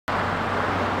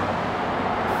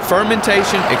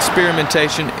Fermentation,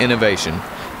 experimentation, innovation.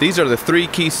 These are the three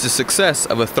keys to success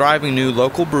of a thriving new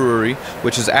local brewery,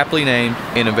 which is aptly named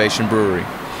Innovation Brewery.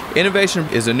 Innovation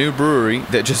is a new brewery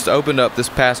that just opened up this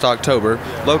past October,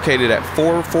 located at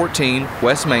 414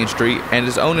 West Main Street, and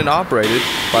is owned and operated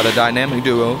by the dynamic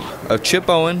duo of Chip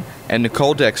Owen and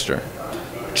Nicole Dexter.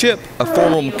 Chip, a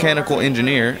former mechanical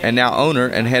engineer and now owner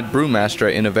and head brewmaster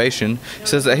at Innovation,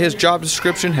 says that his job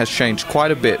description has changed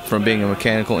quite a bit from being a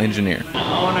mechanical engineer.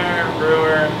 Owner,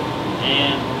 brewer,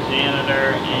 and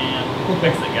janitor, and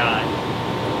fix-it guy.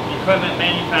 Equipment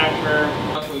manufacturer.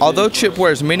 Although Chip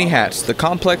wears many hats, the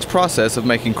complex process of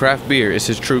making craft beer is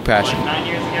his true passion. Like 9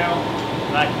 years ago,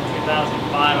 back in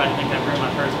 2005, I think I brewed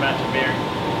my first batch of beer.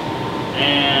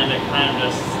 And it kind of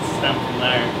just stemmed from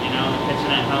there, you know, in the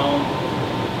kitchen at home.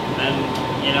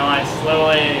 And, you know,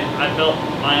 I built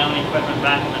my own equipment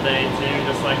back in the day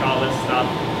too, just like all this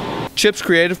stuff. Chip's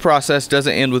creative process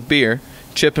doesn't end with beer.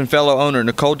 Chip and fellow owner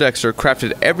Nicole Dexter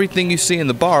crafted everything you see in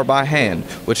the bar by hand,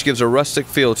 which gives a rustic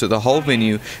feel to the whole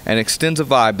venue and extends a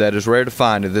vibe that is rare to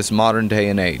find in this modern day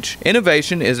and age.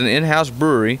 Innovation is an in-house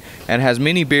brewery and has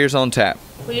many beers on tap.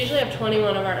 We usually have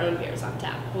 21 of our own beers on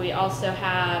tap. We also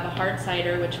have a hard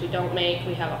cider, which we don't make.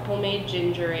 We have a homemade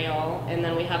ginger ale, and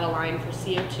then we have a line for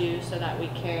CO2 so that we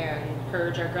can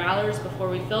purge our growlers before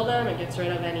we fill them. It gets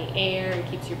rid of any air and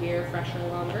keeps your beer fresher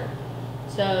longer.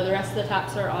 So the rest of the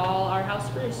taps are all our house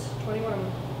brews,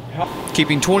 21.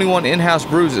 Keeping 21 in-house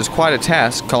brews is quite a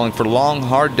task, calling for long,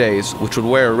 hard days, which would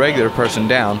wear a regular person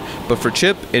down, but for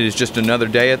Chip, it is just another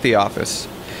day at the office.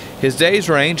 His days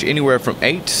range anywhere from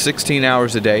 8 to 16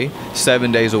 hours a day,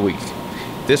 7 days a week.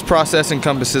 This process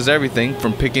encompasses everything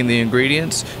from picking the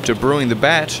ingredients, to brewing the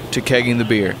batch, to kegging the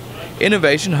beer.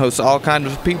 Innovation hosts all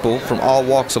kinds of people from all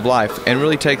walks of life and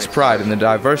really takes pride in the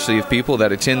diversity of people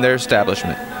that attend their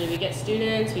establishment. We get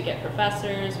students, we get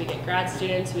professors, we get grad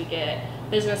students, we get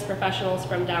business professionals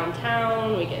from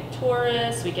downtown, we get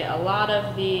tourists, we get a lot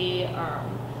of the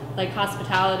like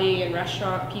hospitality and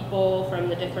restaurant people from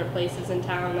the different places in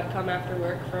town that come after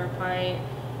work for a pint.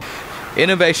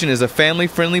 Innovation is a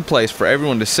family-friendly place for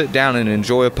everyone to sit down and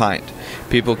enjoy a pint.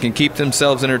 People can keep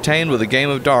themselves entertained with a game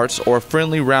of darts or a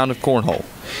friendly round of cornhole.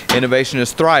 Innovation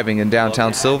is thriving in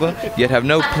downtown Silva, yet have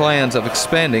no plans of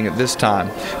expanding at this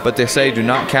time, but they say do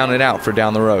not count it out for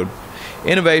down the road.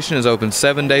 Innovation is open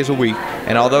 7 days a week,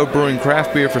 and although brewing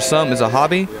craft beer for some is a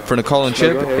hobby, for Nicole and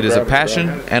Chip, it is a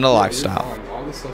passion and a lifestyle.